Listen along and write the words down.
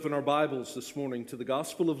Open our Bibles this morning to the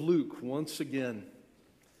Gospel of Luke once again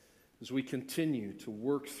as we continue to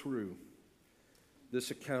work through this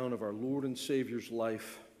account of our Lord and Savior's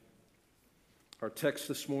life. Our text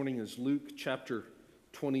this morning is Luke chapter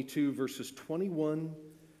 22, verses 21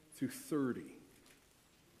 through 30.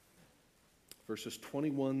 Verses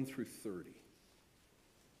 21 through 30.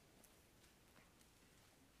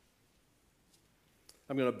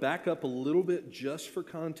 I'm going to back up a little bit just for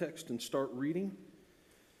context and start reading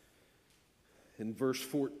in verse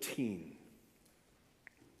 14.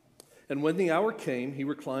 And when the hour came, he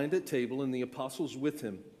reclined at table, and the apostles with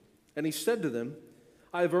him. And he said to them,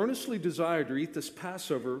 I have earnestly desired to eat this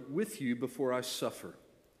Passover with you before I suffer.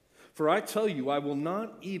 For I tell you, I will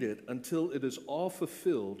not eat it until it is all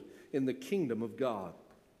fulfilled in the kingdom of God.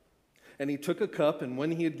 And he took a cup, and when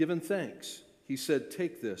he had given thanks, he said,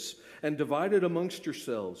 Take this, and divide it amongst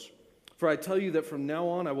yourselves. For I tell you that from now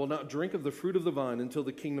on I will not drink of the fruit of the vine until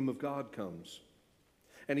the kingdom of God comes.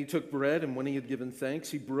 And he took bread, and when he had given thanks,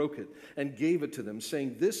 he broke it and gave it to them,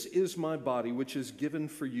 saying, This is my body, which is given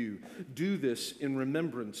for you. Do this in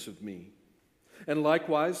remembrance of me. And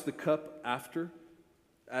likewise the cup after,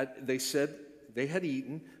 they said they had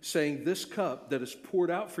eaten, saying, This cup that is poured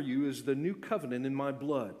out for you is the new covenant in my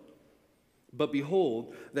blood. But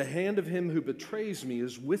behold, the hand of him who betrays me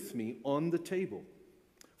is with me on the table.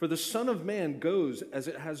 For the Son of Man goes as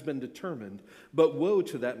it has been determined, but woe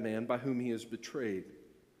to that man by whom he is betrayed.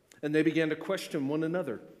 And they began to question one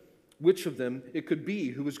another, which of them it could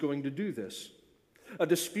be who was going to do this. A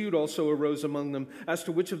dispute also arose among them as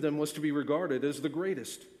to which of them was to be regarded as the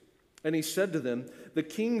greatest. And he said to them, The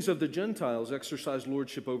kings of the Gentiles exercise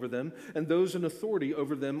lordship over them, and those in authority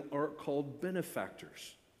over them are called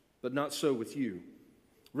benefactors. But not so with you.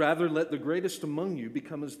 Rather, let the greatest among you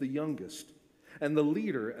become as the youngest, and the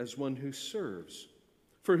leader as one who serves.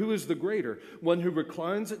 For who is the greater, one who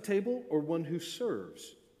reclines at table or one who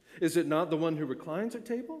serves? Is it not the one who reclines at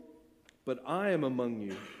table? But I am among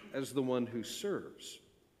you as the one who serves.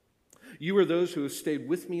 You are those who have stayed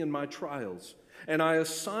with me in my trials, and I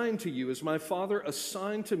assign to you, as my Father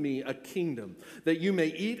assigned to me, a kingdom, that you may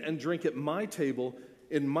eat and drink at my table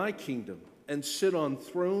in my kingdom, and sit on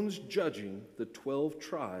thrones judging the 12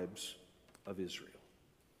 tribes of Israel.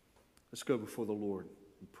 Let's go before the Lord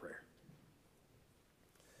in prayer.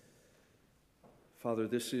 Father,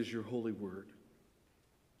 this is your holy word,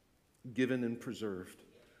 given and preserved.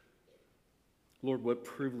 Lord, what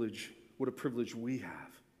a privilege we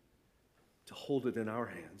have to hold it in our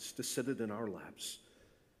hands, to set it in our laps,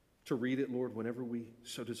 to read it, Lord, whenever we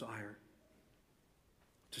so desire,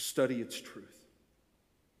 to study its truth.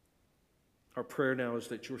 Our prayer now is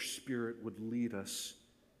that your Spirit would lead us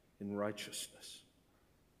in righteousness,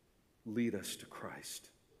 lead us to Christ,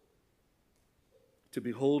 to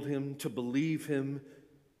behold him, to believe him,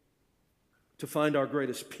 to find our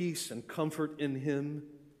greatest peace and comfort in him,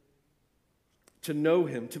 to know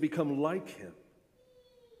him, to become like him,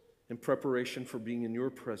 in preparation for being in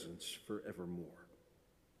your presence forevermore.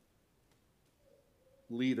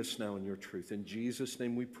 Lead us now in your truth. In Jesus'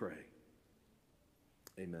 name we pray.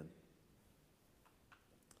 Amen.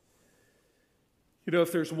 You know,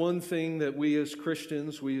 if there's one thing that we as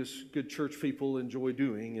Christians, we as good church people enjoy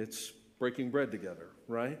doing, it's breaking bread together,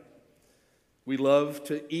 right? We love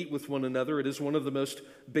to eat with one another. It is one of the most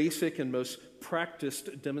basic and most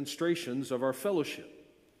practiced demonstrations of our fellowship.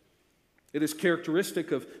 It is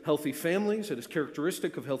characteristic of healthy families, it is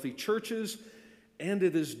characteristic of healthy churches, and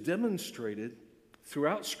it is demonstrated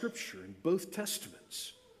throughout Scripture in both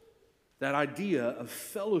Testaments. That idea of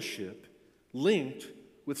fellowship linked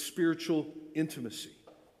with spiritual intimacy.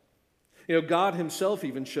 You know, God himself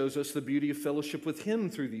even shows us the beauty of fellowship with him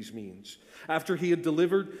through these means. After he had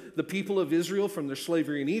delivered the people of Israel from their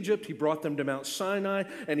slavery in Egypt, he brought them to Mount Sinai,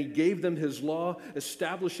 and he gave them his law,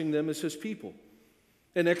 establishing them as his people.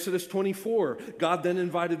 In Exodus 24, God then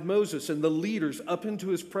invited Moses and the leaders up into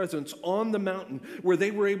his presence on the mountain, where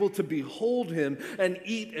they were able to behold him and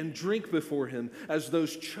eat and drink before him as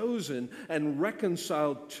those chosen and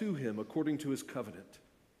reconciled to him according to his covenant.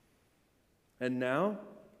 And now,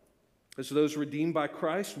 as those redeemed by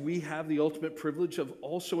Christ, we have the ultimate privilege of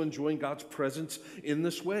also enjoying God's presence in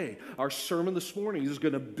this way. Our sermon this morning is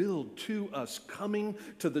going to build to us coming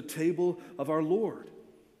to the table of our Lord.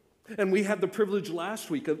 And we had the privilege last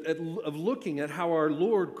week of looking at how our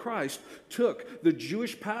Lord Christ took the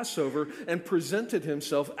Jewish Passover and presented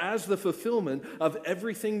himself as the fulfillment of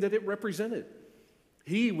everything that it represented.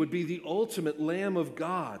 He would be the ultimate Lamb of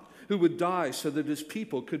God who would die so that his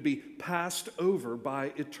people could be passed over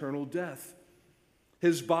by eternal death.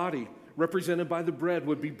 His body represented by the bread,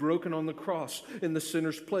 would be broken on the cross in the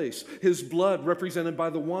sinner's place. His blood, represented by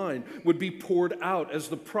the wine, would be poured out as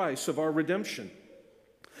the price of our redemption.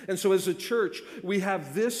 And so as a church, we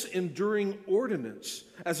have this enduring ordinance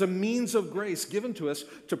as a means of grace given to us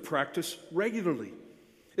to practice regularly.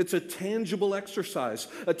 It's a tangible exercise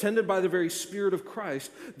attended by the very Spirit of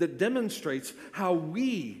Christ that demonstrates how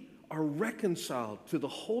we are reconciled to the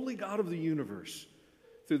holy God of the universe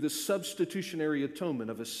through the substitutionary atonement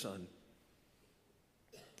of His Son.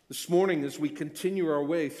 This morning, as we continue our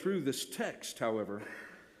way through this text, however,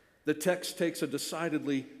 the text takes a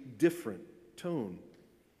decidedly different tone.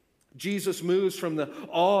 Jesus moves from the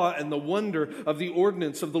awe and the wonder of the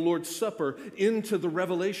ordinance of the Lord's Supper into the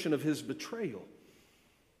revelation of His betrayal.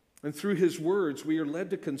 And through His words, we are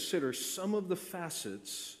led to consider some of the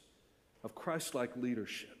facets of Christ-like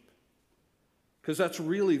leadership. Because that's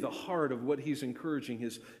really the heart of what He's encouraging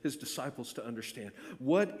His disciples to understand.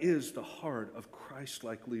 What is the heart of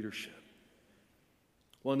Christ-like leadership?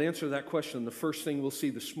 Well, in answer to that question, the first thing we'll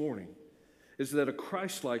see this morning is that a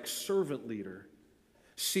Christ-like servant leader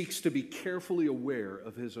seeks to be carefully aware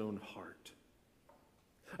of his own heart.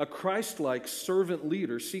 A Christ-like servant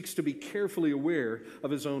leader seeks to be carefully aware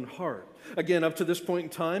of his own heart. Again, up to this point in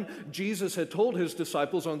time, Jesus had told His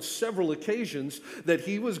disciples on several occasions that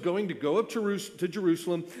He was going to go up to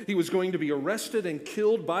Jerusalem. He was going to be arrested and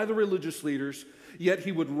killed by the religious leaders, yet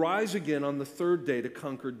He would rise again on the third day to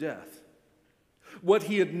conquer death. What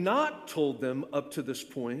He had not told them up to this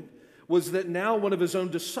point was that now one of His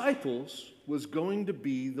own disciples was going to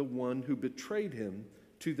be the one who betrayed Him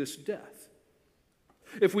to this death.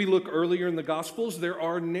 If we look earlier in the Gospels, there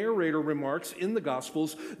are narrator remarks in the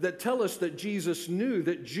Gospels that tell us that Jesus knew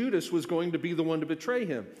that Judas was going to be the one to betray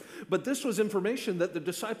Him. But this was information that the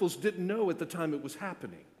disciples didn't know at the time it was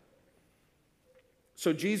happening.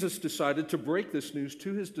 So Jesus decided to break this news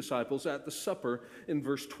to His disciples at the supper in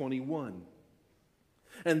verse 21.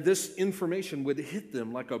 And this information would hit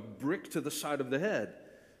them like a brick to the side of the head.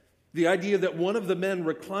 The idea that one of the men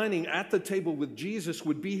reclining at the table with Jesus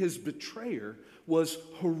would be His betrayer was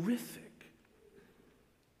horrific.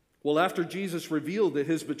 Well, after Jesus revealed that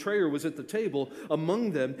His betrayer was at the table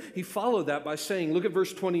among them, He followed that by saying, look at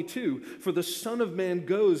verse 22, "For the Son of Man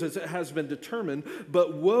goes as it has been determined,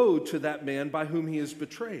 but woe to that man by whom He is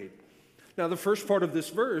betrayed." Now, the first part of this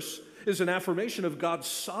verse is an affirmation of God's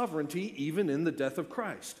sovereignty even in the death of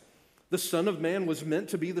Christ. The Son of Man was meant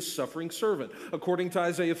to be the suffering servant. According to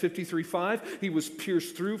Isaiah 53:5, He was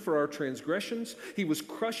pierced through for our transgressions. He was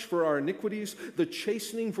crushed for our iniquities. The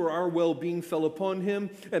chastening for our well-being fell upon Him,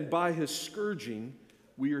 and by His scourging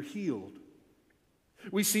we are healed.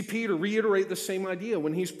 We see Peter reiterate the same idea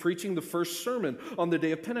when he's preaching the first sermon on the day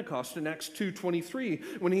of Pentecost in Acts 2:23,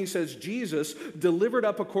 when he says, Jesus, delivered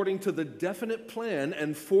up according to the definite plan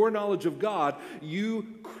and foreknowledge of God,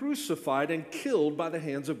 you crucified and killed by the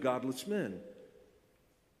hands of godless men.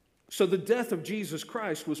 So the death of Jesus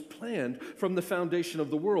Christ was planned from the foundation of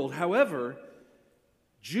the world. However,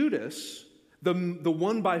 Judas, the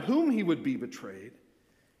one by whom He would be betrayed,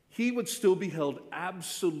 he would still be held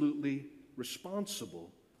absolutely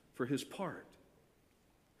responsible for his part.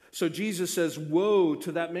 So Jesus says, woe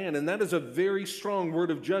to that man, and that is a very strong word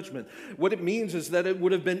of judgment. What it means is that it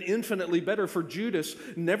would have been infinitely better for Judas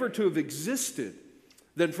never to have existed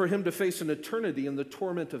than for him to face an eternity in the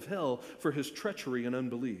torment of hell for his treachery and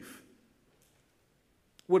unbelief.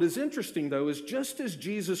 What is interesting, though, is just as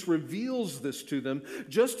Jesus reveals this to them,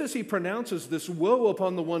 just as He pronounces this woe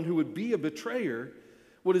upon the one who would be a betrayer,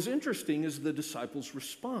 what is interesting is the disciples'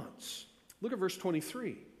 response. Look at verse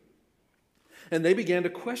 23. And they began to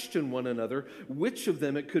question one another which of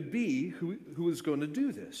them it could be who was going to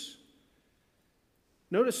do this.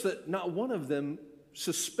 Notice that not one of them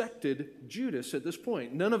suspected Judas at this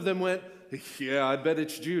point. None of them went, yeah, I bet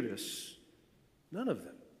it's Judas. None of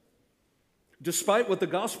them. Despite what the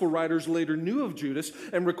gospel writers later knew of Judas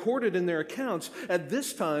and recorded in their accounts, at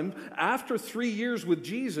this time, after 3 years with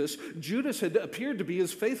Jesus, Judas had appeared to be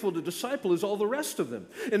as faithful a disciple as all the rest of them.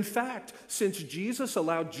 In fact, since Jesus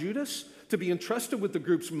allowed Judas to be entrusted with the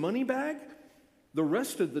group's money bag, the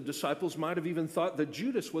rest of the disciples might have even thought that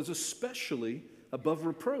Judas was especially above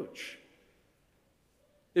reproach.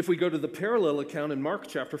 If we go to the parallel account in Mark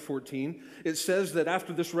chapter 14, it says that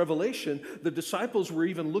after this revelation, the disciples were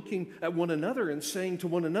even looking at one another and saying to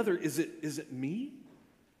one another, is it me?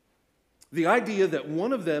 The idea that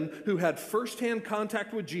one of them who had firsthand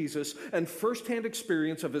contact with Jesus and firsthand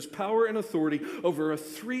experience of His power and authority over a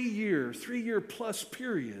 3-year plus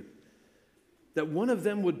period, that one of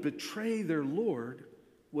them would betray their Lord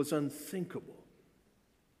was unthinkable.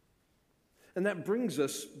 And that brings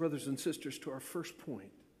us, brothers and sisters, to our first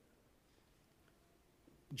point.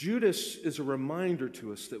 Judas is a reminder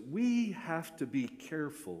to us that we have to be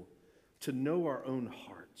careful to know our own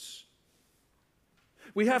hearts.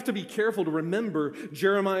 We have to be careful to remember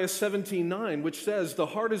Jeremiah 17:9, which says, "The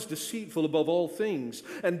heart is deceitful above all things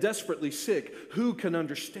and desperately sick. Who can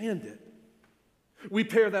understand it?" We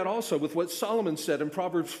pair that also with what Solomon said in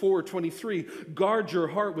Proverbs 4:23, "Guard your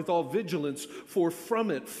heart with all vigilance, for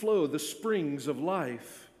from it flow the springs of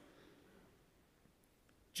life."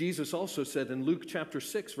 Jesus also said in Luke chapter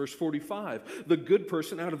 6, verse 45, "The good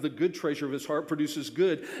person out of the good treasure of his heart produces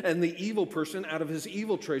good, and the evil person out of his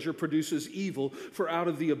evil treasure produces evil, for out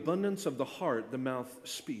of the abundance of the heart the mouth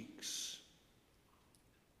speaks."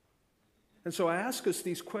 And so I ask us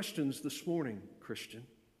these questions this morning, Christian.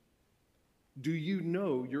 Do you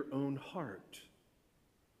know your own heart?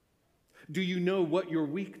 Do you know what your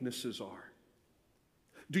weaknesses are?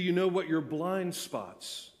 Do you know what your blind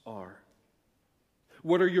spots are?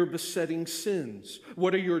 What are your besetting sins?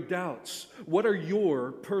 What are your doubts? What are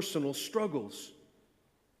your personal struggles?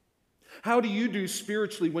 How do you do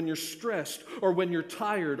spiritually when you're stressed, or when you're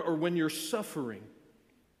tired, or when you're suffering?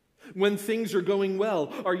 When things are going well,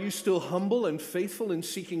 are you still humble and faithful in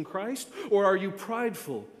seeking Christ, or are you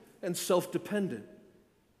prideful and self-dependent?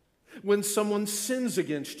 When someone sins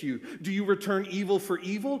against you, do you return evil for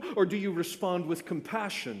evil, or do you respond with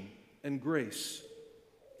compassion and grace?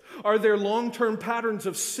 Are there long-term patterns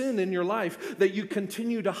of sin in your life that you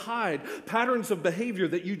continue to hide, patterns of behavior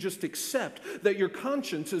that you just accept, that your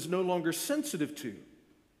conscience is no longer sensitive to?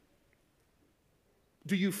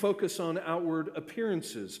 Do you focus on outward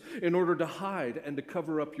appearances in order to hide and to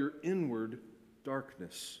cover up your inward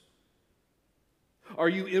darkness? Are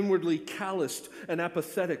you inwardly calloused and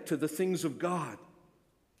apathetic to the things of God?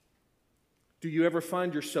 Do you ever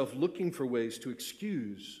find yourself looking for ways to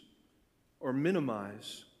excuse or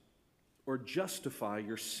minimize or justify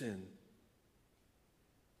your sin?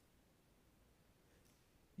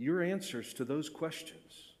 Your answers to those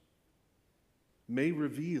questions may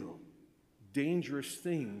reveal dangerous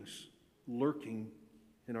things lurking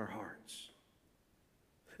in our hearts.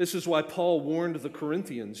 This is why Paul warned the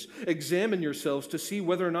Corinthians, "Examine yourselves to see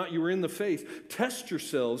whether or not you are in the faith. Test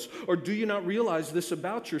yourselves, or do you not realize this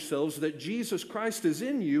about yourselves, that Jesus Christ is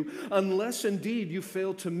in you, unless indeed you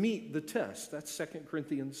fail to meet the test." That's 2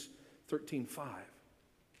 Corinthians 13:5.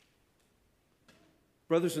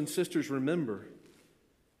 Brothers and sisters, remember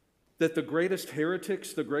that the greatest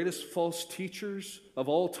heretics, the greatest false teachers of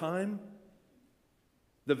all time,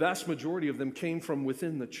 the vast majority of them came from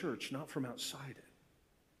within the church, not from outside it.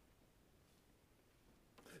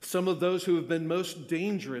 Some of those who have been most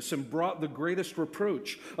dangerous and brought the greatest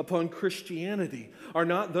reproach upon Christianity are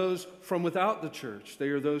not those from without the church. They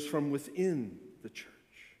are those from within the church.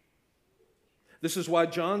 This is why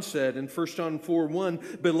John said in 1 John 4:1,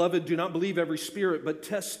 "Beloved, do not believe every spirit, but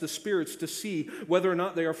test the spirits to see whether or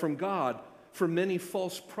not they are from God, for many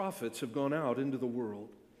false prophets have gone out into the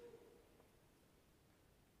world."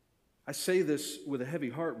 I say this with a heavy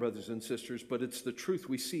heart, brothers and sisters, but it's the truth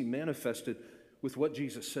we see manifested with what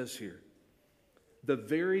Jesus says here. The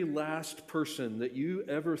very last person that you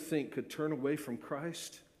ever think could turn away from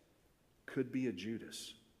Christ could be a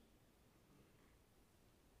Judas.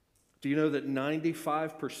 Do you know that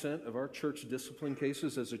 95% of our church discipline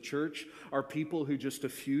cases as a church are people who just a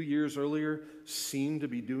few years earlier seemed to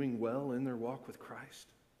be doing well in their walk with Christ?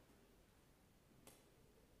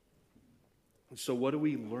 And so what do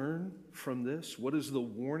we learn from this? What is the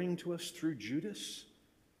warning to us through Judas?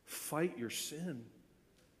 Fight your sin.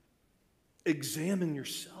 Examine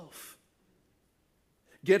yourself.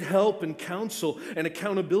 Get help and counsel and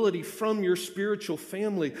accountability from your spiritual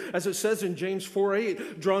family. As it says in James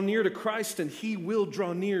 4:8, draw near to Christ and he will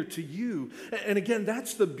draw near to you. And again,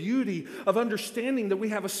 that's the beauty of understanding that we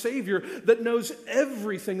have a Savior that knows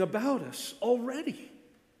everything about us already.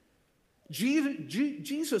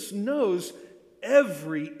 Jesus knows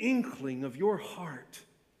every inkling of your heart.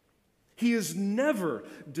 He is never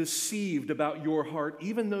deceived about your heart,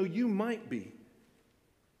 even though you might be.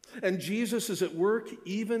 And Jesus is at work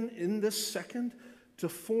even in this second to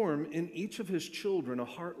form in each of his children a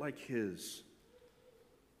heart like his.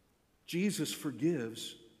 Jesus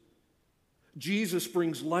forgives. Jesus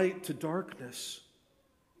brings light to darkness.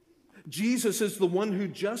 Jesus is the one who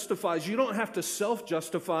justifies. You don't have to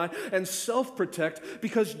self-justify and self-protect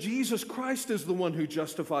because Jesus Christ is the one who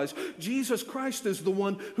justifies. Jesus Christ is the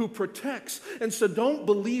one who protects. And so don't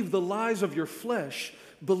believe the lies of your flesh.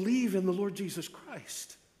 Believe in the Lord Jesus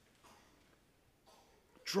Christ.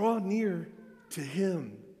 Draw near to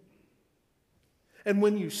him. And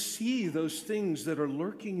when you see those things that are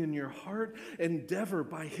lurking in your heart, endeavor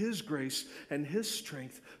by His grace and His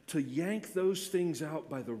strength to yank those things out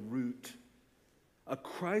by the root. A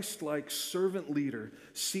Christ-like servant leader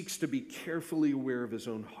seeks to be carefully aware of his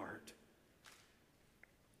own heart.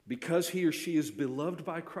 Because he or she is beloved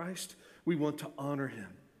by Christ, we want to honor him.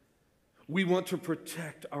 We want to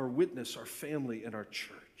protect our witness, our family, and our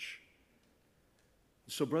church.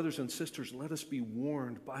 So, brothers and sisters, let us be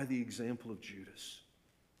warned by the example of Judas.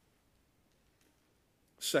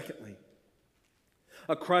 Secondly,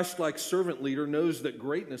 a Christ-like servant leader knows that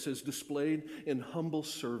greatness is displayed in humble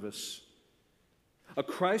service. A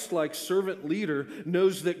Christ-like servant leader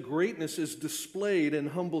knows that greatness is displayed in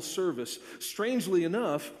humble service. Strangely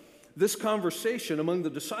enough, this conversation among the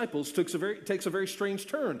disciples takes a very strange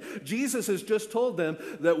turn. Jesus has just told them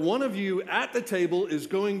that one of you at the table is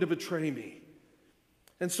going to betray me.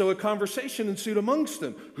 And so a conversation ensued amongst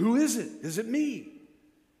them. Who is it? Is it me?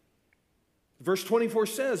 Verse 24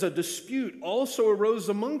 says, a dispute also arose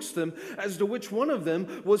amongst them as to which one of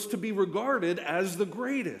them was to be regarded as the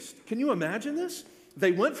greatest. Can you imagine this?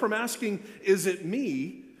 They went from asking, is it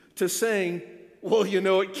me, to saying, well,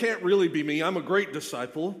 it can't really be me. I'm a great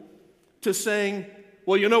disciple. To saying,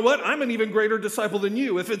 well, you know what? I'm an even greater disciple than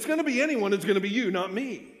you. If it's going to be anyone, it's going to be you, not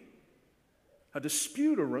me. A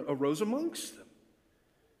dispute arose amongst them.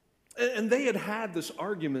 And they had this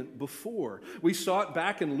argument before. We saw it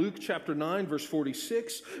back in Luke chapter 9, verse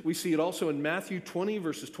 46. We see it also in Matthew 20,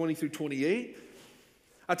 verses 20 through 28.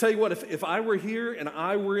 I tell you what, if I were here and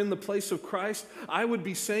I were in the place of Christ, I would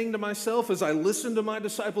be saying to myself, as I listen to my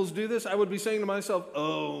disciples do this, I would be saying to myself,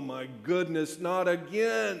 oh my goodness, not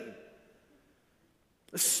again.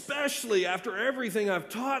 Especially after everything I've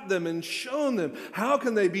taught them and shown them, how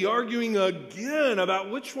can they be arguing again about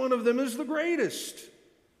which one of them is the greatest?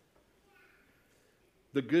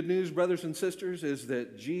 The good news, brothers and sisters, is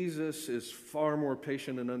that Jesus is far more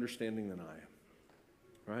patient and understanding than I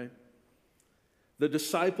am, right? The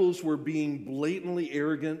disciples were being blatantly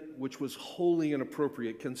arrogant, which was wholly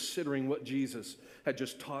inappropriate considering what Jesus had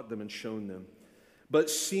just taught them and shown them. But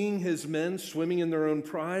seeing his men swimming in their own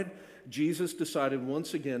pride, Jesus decided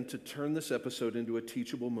once again to turn this episode into a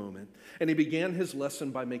teachable moment. And he began his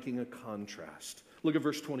lesson by making a contrast. Look at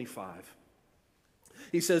verse 25.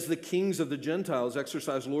 He says, the kings of the Gentiles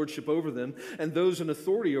exercise lordship over them, and those in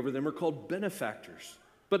authority over them are called benefactors.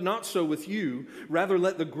 But not so with you. Rather,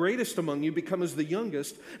 let the greatest among you become as the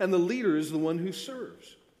youngest, and the leader is the one who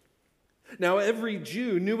serves. Now, every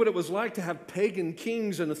Jew knew what it was like to have pagan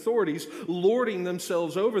kings and authorities lording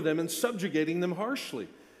themselves over them and subjugating them harshly.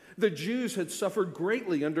 The Jews had suffered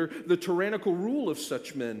greatly under the tyrannical rule of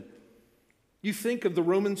such men. You think of the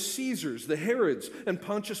Roman Caesars, the Herods, and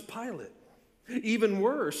Pontius Pilate. Even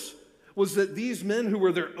worse was that these men who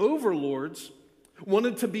were their overlords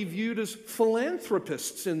wanted to be viewed as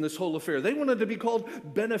philanthropists in this whole affair. They wanted to be called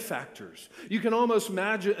benefactors. You can almost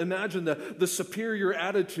imagine the superior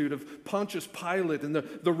attitude of Pontius Pilate and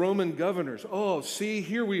the Roman governors. Oh, see,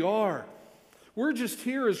 here we are. We're just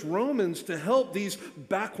here as Romans to help these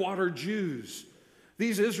backwater Jews.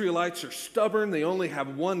 These Israelites are stubborn. They only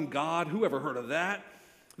have one God. Who ever heard of that?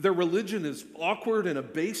 Their religion is awkward and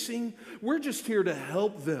abasing. We're just here to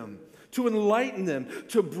help them, to enlighten them,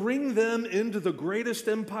 to bring them into the greatest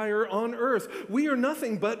empire on earth. We are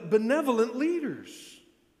nothing but benevolent leaders.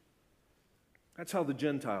 That's how the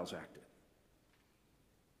Gentiles acted.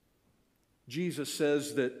 Jesus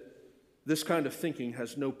says that this kind of thinking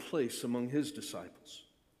has no place among his disciples.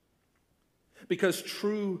 Because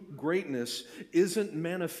true greatness isn't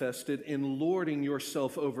manifested in lording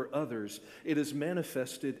yourself over others. It is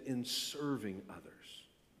manifested in serving others.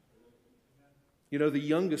 You know, the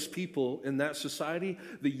youngest people in that society,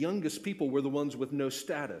 the youngest people were the ones with no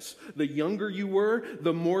status. The younger you were,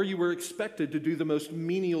 the more you were expected to do the most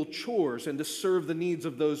menial chores and to serve the needs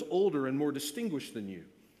of those older and more distinguished than you.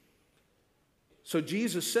 So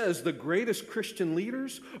Jesus says the greatest Christian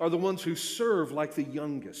leaders are the ones who serve like the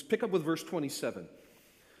youngest. Pick up with verse 27.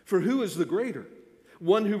 For who is the greater?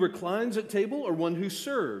 One who reclines at table or one who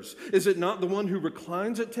serves? Is it not the one who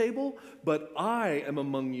reclines at table? But I am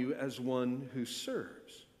among you as one who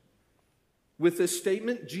serves. With this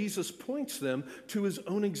statement, Jesus points them to his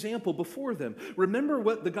own example before them. Remember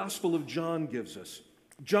what the Gospel of John gives us.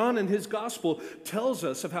 John in his gospel tells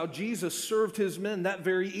us of how Jesus served his men that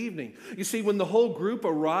very evening. You see, when the whole group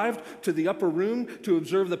arrived to the upper room to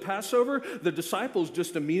observe the Passover, the disciples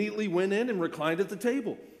just immediately went in and reclined at the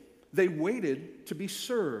table. They waited to be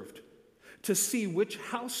served, to see which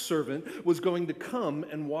house servant was going to come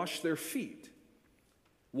and wash their feet.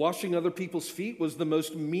 Washing other people's feet was the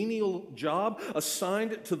most menial job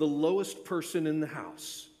assigned to the lowest person in the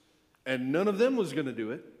house. And none of them was going to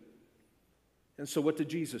do it. And so what did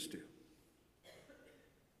Jesus do?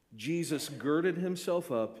 Jesus girded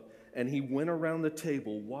himself up and he went around the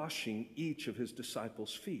table washing each of his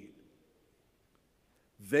disciples' feet.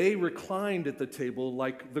 They reclined at the table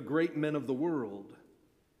like the great men of the world.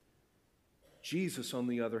 Jesus, on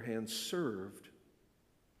the other hand, served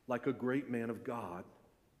like a great man of God.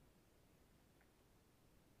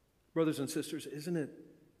 Brothers and sisters, isn't it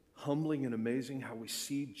humbling and amazing how we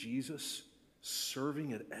see Jesus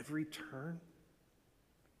serving at every turn?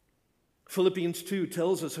 Philippians 2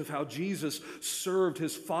 tells us of how Jesus served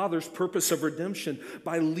his Father's purpose of redemption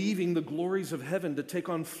by leaving the glories of heaven to take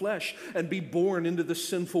on flesh and be born into the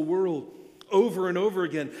sinful world. Over and over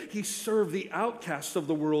again, he served the outcasts of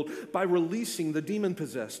the world by releasing the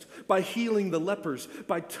demon-possessed, by healing the lepers,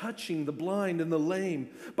 by touching the blind and the lame,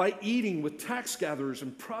 by eating with tax gatherers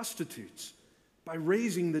and prostitutes, by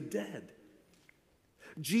raising the dead.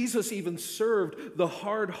 Jesus even served the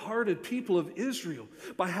hard-hearted people of Israel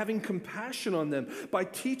by having compassion on them, by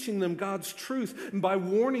teaching them God's truth, and by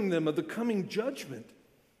warning them of the coming judgment.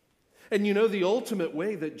 And you know, the ultimate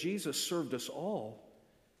way that Jesus served us all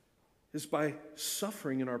is by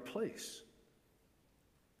suffering in our place.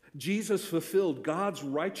 Jesus fulfilled God's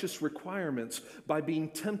righteous requirements by being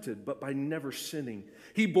tempted, but by never sinning.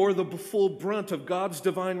 He bore the full brunt of God's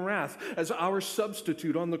divine wrath as our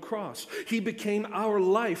substitute on the cross. He became our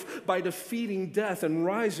life by defeating death and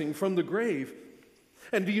rising from the grave.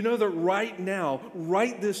 And do you know that right now,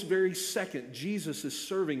 right this very second, Jesus is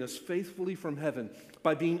serving us faithfully from heaven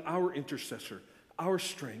by being our intercessor, our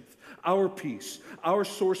strength, our peace, our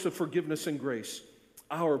source of forgiveness and grace,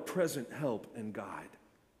 our present help and guide.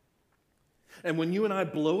 And when you and I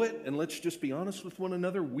blow it, and let's just be honest with one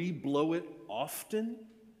another, we blow it often.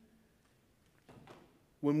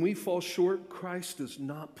 When we fall short, Christ does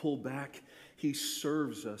not pull back. He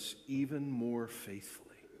serves us even more faithfully.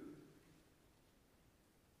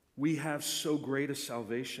 We have so great a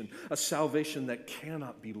salvation that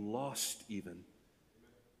cannot be lost even.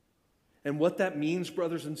 And what that means,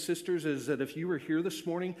 brothers and sisters, is that if you are here this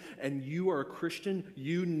morning and you are a Christian,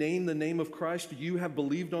 you name the name of Christ, you have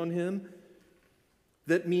believed on him,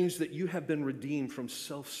 that means that you have been redeemed from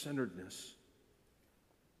self-centeredness.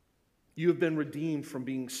 You have been redeemed from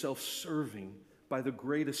being self-serving by the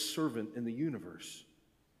greatest servant in the universe.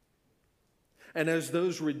 And as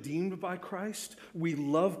those redeemed by Christ, we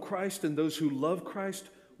love Christ, and those who love Christ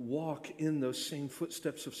walk in those same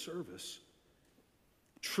footsteps of service.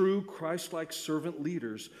 True Christ-like servant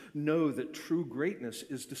leaders know that true greatness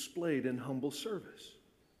is displayed in humble service.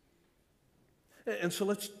 And so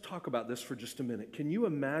let's talk about this for just a minute. Can you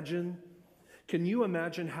imagine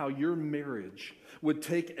how your marriage would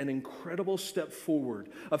take an incredible step forward,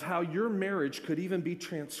 of how your marriage could even be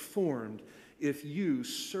transformed if you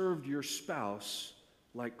served your spouse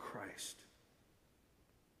like Christ?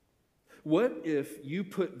 What if you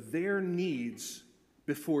put their needs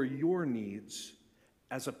before your needs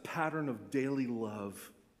as a pattern of daily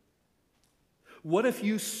love? What if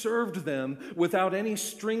you served them without any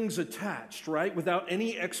strings attached, right? Without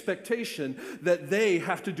any expectation that they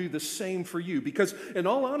have to do the same for you? Because in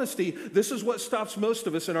all honesty, this is what stops most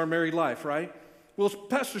of us in our married life, right? Well,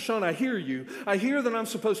 Pastor Sean, I hear you. I hear that I'm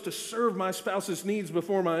supposed to serve my spouse's needs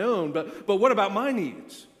before my own, but what about my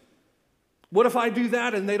needs? What if I do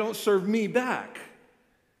that and they don't serve me back?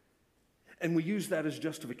 And we use that as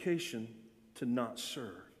justification to not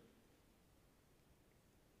serve.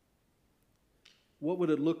 What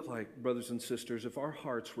would it look like, brothers and sisters, if our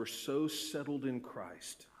hearts were so settled in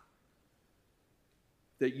Christ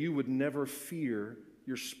that you would never fear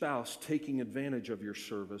your spouse taking advantage of your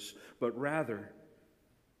service, but rather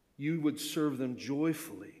you would serve them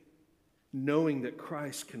joyfully, knowing that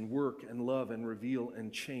Christ can work and love and reveal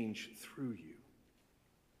and change through you?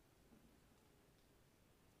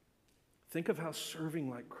 Think of how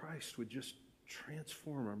serving like Christ would just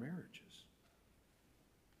transform our marriages.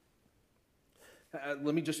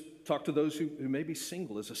 Let me just talk to those who may be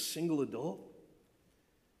single. As a single adult,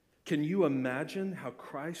 can you imagine how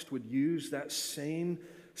Christ would use that same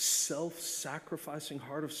self-sacrificing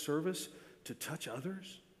heart of service to touch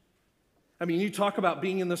others? I mean, you talk about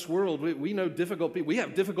being in this world. We know difficult people. We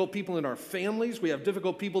have difficult people in our families. We have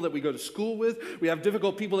difficult people that we go to school with. We have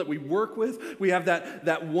difficult people that we work with. We have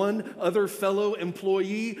that one other fellow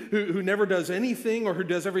employee who never does anything, or who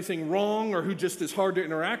does everything wrong, or who just is hard to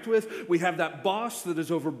interact with. We have that boss that is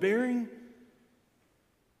overbearing.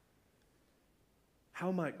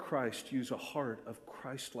 How might Christ use a heart of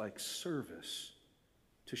Christ-like service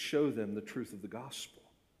to show them the truth of the gospel?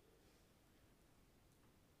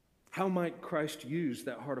 How might Christ use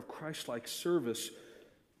that heart of Christ-like service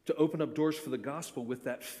to open up doors for the gospel with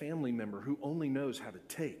that family member who only knows how to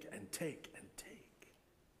take and take and take?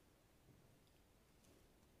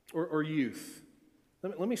 Or youth.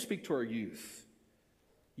 Let me speak to our youth.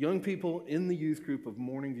 Young people in the youth group of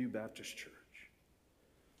Morning View Baptist Church.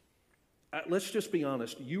 Let's just be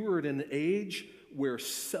honest. You are at an age where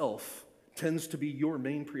self tends to be your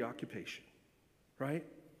main preoccupation, right?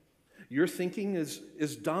 Your thinking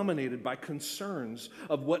is dominated by concerns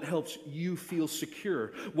of what helps you feel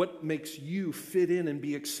secure, what makes you fit in and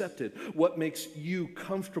be accepted, what makes you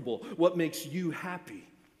comfortable, what makes you happy.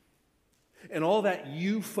 And all that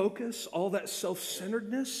you focus, all that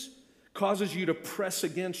self-centeredness causes you to press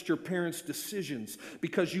against your parents' decisions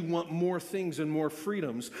because you want more things and more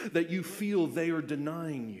freedoms that you feel they are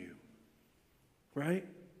denying you, right?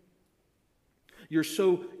 You're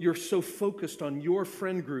so focused on your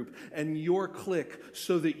friend group and your clique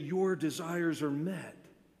so that your desires are met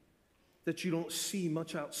that you don't see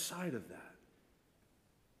much outside of that.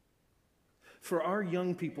 For our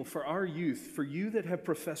young people, for our youth, for you that have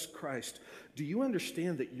professed Christ, do you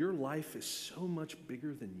understand that your life is so much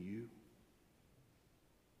bigger than you?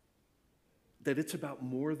 That it's about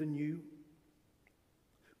more than you?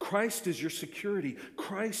 Christ is your security.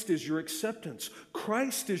 Christ is your acceptance.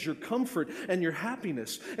 Christ is your comfort and your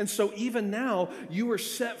happiness. And so even now, you are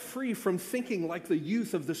set free from thinking like the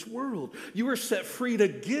youth of this world. You are set free to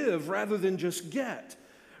give rather than just get.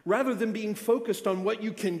 Rather than being focused on what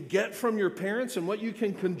you can get from your parents and what you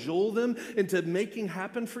can cajole them into making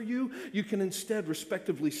happen for you, you can instead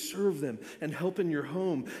respectively serve them and help in your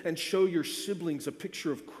home and show your siblings a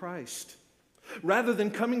picture of Christ. Rather than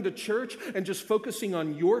coming to church and just focusing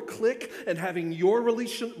on your clique and having your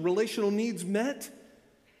relational needs met,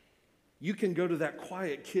 you can go to that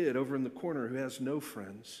quiet kid over in the corner who has no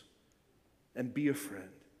friends and be a friend.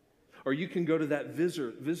 Or you can go to that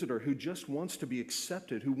visitor who just wants to be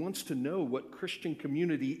accepted, who wants to know what Christian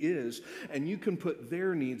community is, and you can put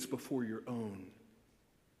their needs before your own.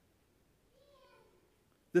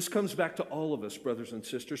 This comes back to all of us, brothers and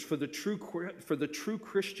sisters. For the true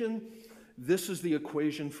Christian, this is the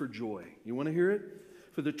equation for joy. You want to hear it?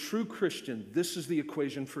 For the true Christian, this is the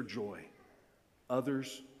equation for joy.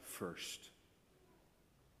 Others first.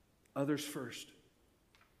 Others first.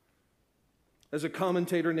 As a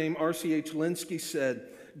commentator named R.C.H. Lenski said,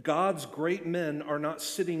 God's great men are not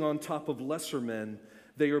sitting on top of lesser men.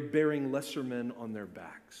 They are bearing lesser men on their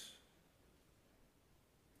backs.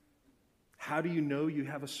 How do you know you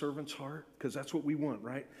have a servant's heart? Because that's what we want,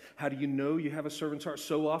 right? How do you know you have a servant's heart?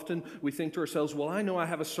 So often we think to ourselves, well, I know I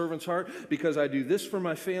have a servant's heart because I do this for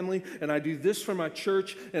my family, and I do this for my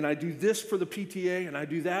church, and I do this for the PTA, and I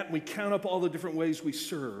do that, and we count up all the different ways we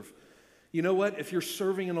serve. You know what? If you're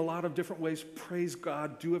serving in a lot of different ways, praise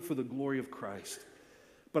God, do it for the glory of Christ.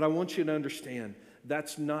 But I want you to understand,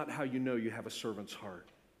 that's not how you know you have a servant's heart.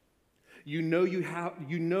 You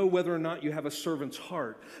know whether or not you have a servant's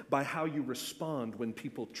heart by how you respond when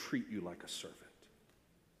people treat you like a servant.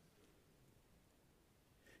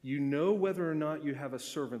 You know whether or not you have a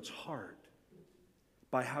servant's heart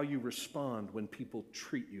by how you respond when people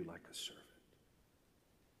treat you like a servant.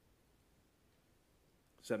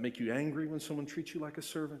 Does that make you angry when someone treats you like a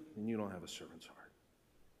servant? Then you don't have a servant's heart.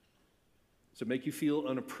 Does it make you feel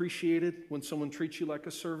unappreciated when someone treats you like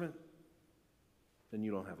a servant? Then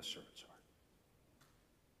you don't have a servant's heart.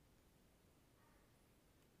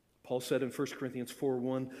 Paul said in 1 Corinthians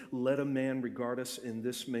 4:1, let a man regard us in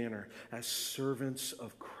this manner as servants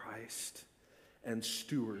of Christ and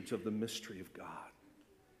stewards of the mystery of God.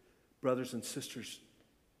 Brothers and sisters,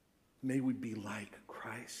 may we be like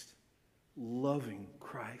Christ, loving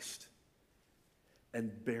Christ,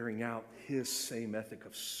 and bearing out his same ethic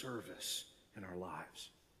of service in our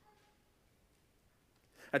lives.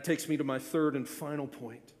 That takes me to my third and final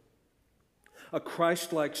point. A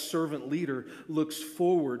Christ-like servant leader looks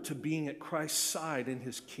forward to being at Christ's side in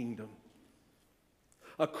his kingdom.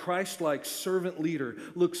 A Christ-like servant leader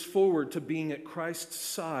looks forward to being at Christ's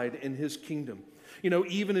side in his kingdom. You know,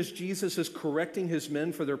 even as Jesus is correcting his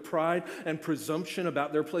men for their pride and presumption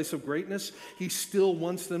about their place of greatness, he still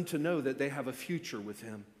wants them to know that they have a future with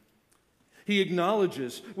him. He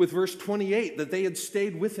acknowledges with verse 28 that they had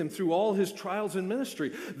stayed with him through all his trials in ministry.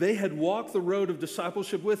 They had walked the road of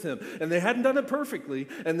discipleship with him, and they hadn't done it perfectly,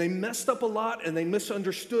 and they messed up a lot, and they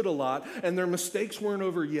misunderstood a lot, and their mistakes weren't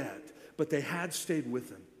over yet, but they had stayed with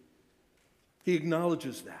him. He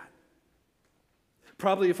acknowledges that.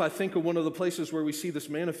 Probably if I think of one of the places where we see this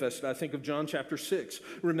manifested, I think of John chapter 6.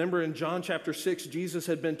 Remember in John chapter 6, Jesus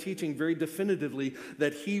had been teaching very definitively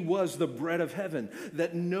that he was the bread of heaven,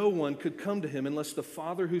 that no one could come to him unless the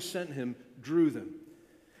Father who sent him drew them.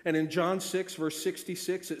 And in John 6, verse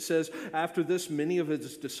 66, it says, after this, many of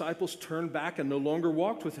his disciples turned back and no longer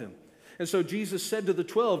walked with him. And so Jesus said to the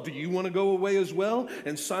 12, do you want to go away as well?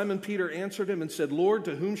 And Simon Peter answered him and said, Lord,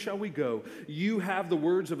 to whom shall we go? You have the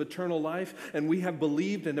words of eternal life, and we have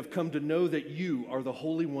believed and have come to know that you are the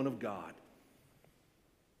Holy One of God.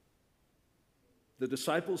 The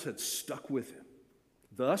disciples had stuck with him.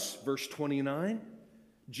 Thus, verse 29,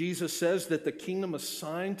 Jesus says that the kingdom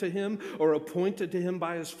assigned to him or appointed to him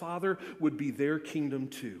by his Father would be their kingdom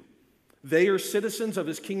too. They are citizens of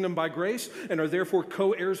his kingdom by grace and are therefore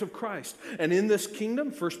co-heirs of Christ. And in this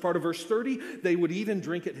kingdom, first part of verse 30, they would eat and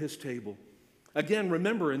drink at his table. Again,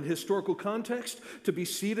 remember, in historical context, to be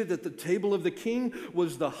seated at the table of the king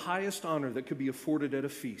was the highest honor that could be afforded at a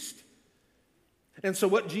feast. And so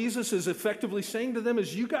what Jesus is effectively saying to them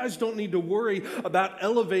is, you guys don't need to worry about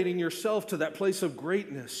elevating yourself to that place of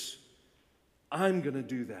greatness. I'm going to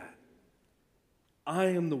do that. I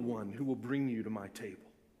am the one who will bring you to my table.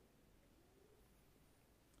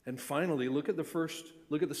 And finally, look at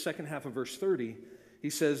the second half of verse 30. He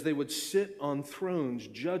says they would sit on thrones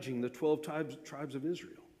judging the 12 tribes of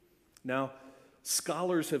Israel. Now,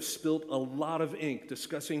 scholars have spilt a lot of ink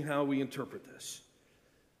discussing how we interpret this.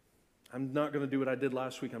 I'm not going to do what I did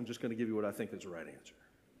last week. I'm just going to give you what I think is the right answer.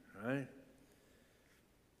 All right?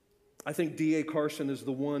 I think D.A. Carson is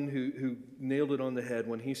the one who nailed it on the head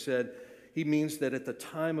when he said he means that at the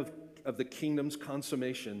time of the kingdom's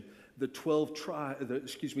consummation, the 12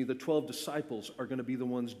 disciples are going to be the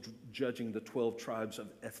ones judging the 12 tribes of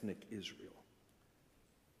ethnic Israel.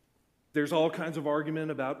 There's all kinds of argument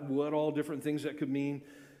about what all different things that could mean,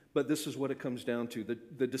 but this is what it comes down to.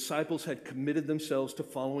 The disciples had committed themselves to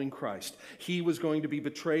following Christ. He was going to be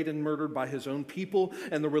betrayed and murdered by his own people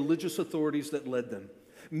and the religious authorities that led them.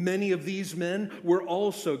 Many of these men were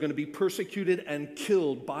also going to be persecuted and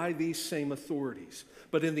killed by these same authorities.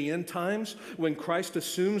 But in the end times, when Christ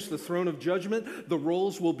assumes the throne of judgment, the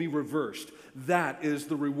roles will be reversed. That is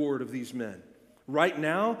the reward of these men. Right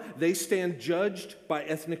now, they stand judged by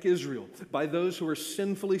ethnic Israel, by those who are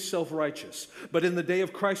sinfully self-righteous. But in the day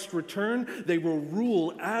of Christ's return, they will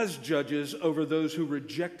rule as judges over those who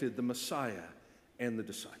rejected the Messiah and the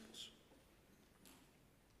disciples.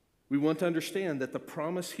 We want to understand that the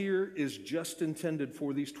promise here is just intended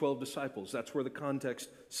for these 12 disciples. That's where the context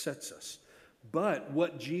sets us. But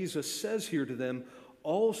what Jesus says here to them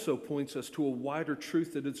also points us to a wider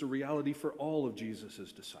truth that is a reality for all of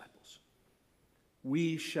Jesus' disciples.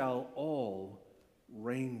 We shall all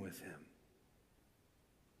reign with him.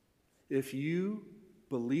 If you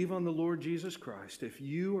believe on the Lord Jesus Christ, if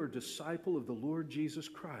you are a disciple of the Lord Jesus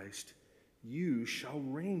Christ, you shall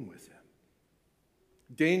reign with him.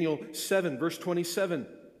 Daniel 7, verse 27.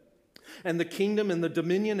 And the kingdom and the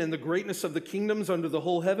dominion and the greatness of the kingdoms under the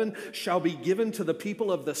whole heaven shall be given to the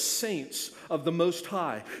people of the saints of the Most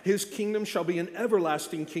High. His kingdom shall be an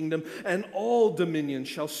everlasting kingdom, and all dominions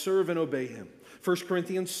shall serve and obey him. 1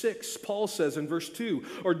 Corinthians 6, Paul says in verse 2,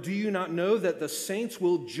 or do you not know that the saints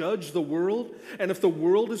will judge the world? And if the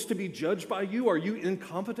world is to be judged by you, are you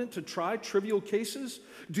incompetent to try trivial cases?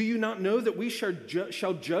 Do you not know that we shall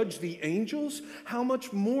judge the angels? How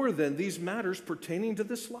much more then these matters pertaining to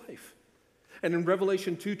this life? And in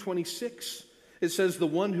Revelation 2:26, it says, the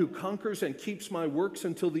one who conquers and keeps my works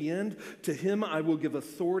until the end, to him I will give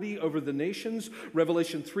authority over the nations.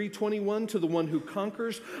 Revelation 3:21, to the one who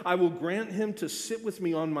conquers, I will grant him to sit with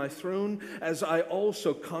me on my throne, as I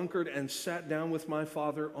also conquered and sat down with my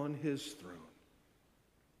Father on his throne.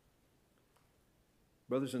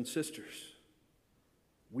 Brothers and sisters,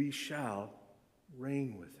 we shall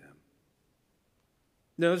reign with him.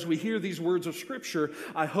 Now, as we hear these words of Scripture,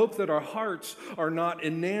 I hope that our hearts are not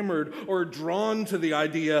enamored or drawn to the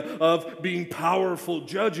idea of being powerful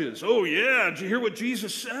judges. Oh yeah, did you hear what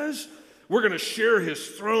Jesus says? We're going to share his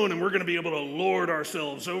throne and we're going to be able to lord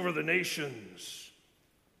ourselves over the nations.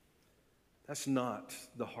 That's not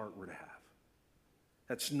the heart we're to have.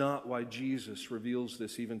 That's not why Jesus reveals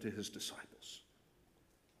this even to his disciples.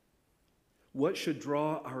 What should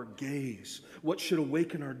draw our gaze, what should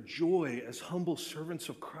awaken our joy as humble servants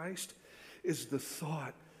of Christ is the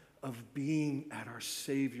thought of being at our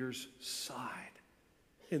Savior's side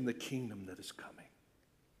in the kingdom that is coming.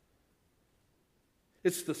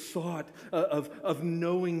 It's the thought of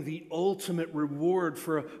knowing the ultimate reward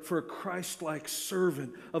for a Christ-like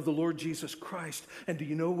servant of the Lord Jesus Christ. And do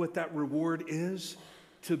you know what that reward is?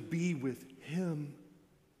 To be with him.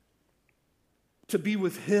 to be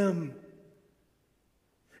with Him.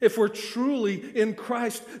 If we're truly in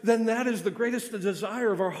Christ, then that is the greatest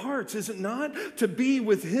desire of our hearts, is it not? To be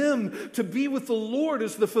with Him, to be with the Lord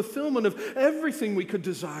is the fulfillment of everything we could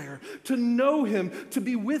desire. To know Him, to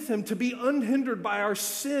be with Him, to be unhindered by our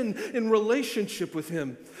sin in relationship with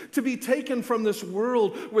Him. To be taken from this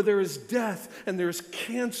world where there is death and there's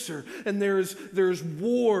cancer and there's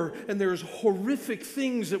war and there's horrific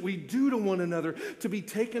things that we do to one another. To be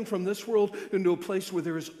taken from this world into a place where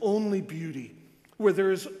there is only beauty, where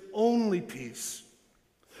there is only peace,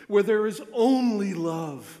 where there is only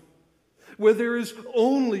love, where there is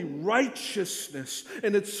only righteousness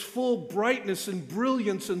and its full brightness and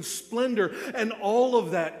brilliance and splendor, and all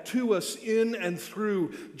of that to us in and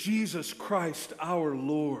through Jesus Christ our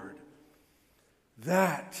Lord.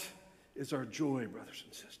 That is our joy, brothers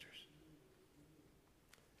and sisters.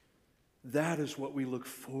 That is what we look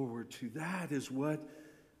forward to. That is what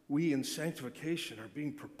we in sanctification are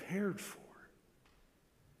being prepared for.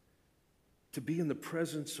 To be in the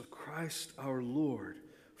presence of Christ our Lord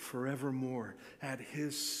forevermore at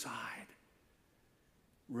His side,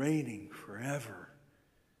 reigning forever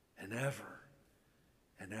and ever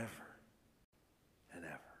and ever and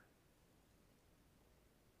ever.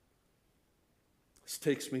 This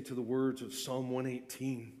takes me to the words of Psalm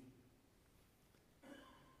 118.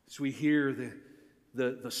 As we hear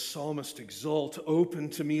the psalmist exult, "Open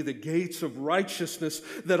to me the gates of righteousness,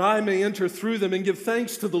 that I may enter through them and give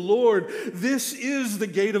thanks to the Lord. This is the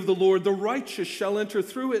gate of the Lord, the righteous shall enter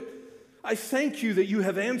through it. I thank you that you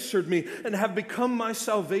have answered me and have become my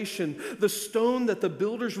salvation. The stone that the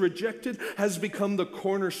builders rejected has become the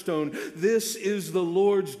cornerstone. This is the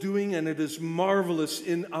Lord's doing, and it is marvelous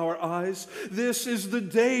in our eyes. This is the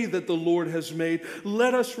day that the Lord has made.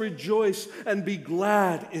 Let us rejoice and be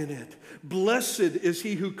glad in it. Blessed is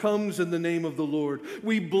he who comes in the name of the Lord.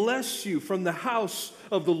 We bless you from the house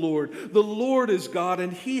of the Lord. The Lord is God,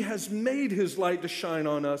 and He has made His light to shine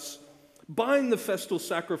on us. Bind the festal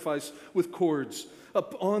sacrifice with cords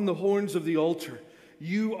upon the horns of the altar.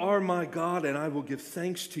 You are my God, and I will give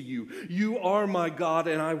thanks to you. You are my God,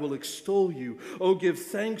 and I will extol you. Oh, give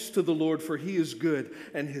thanks to the Lord, for He is good,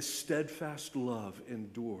 and His steadfast love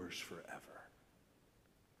endures forever."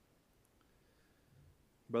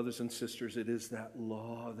 Brothers and sisters, it is that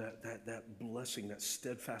law, that blessing, that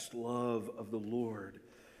steadfast love of the Lord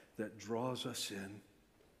that draws us in,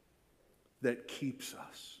 that keeps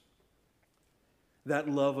us. That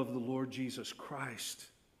love of the Lord Jesus Christ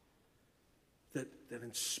that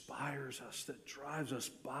inspires us, that drives us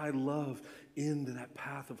by love into that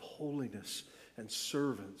path of holiness and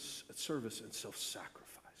service and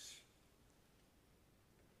self-sacrifice.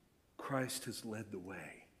 Christ has led the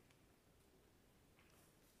way.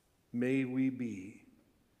 May we be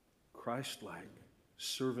Christ-like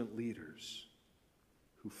servant leaders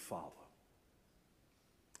who follow.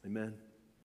 Amen.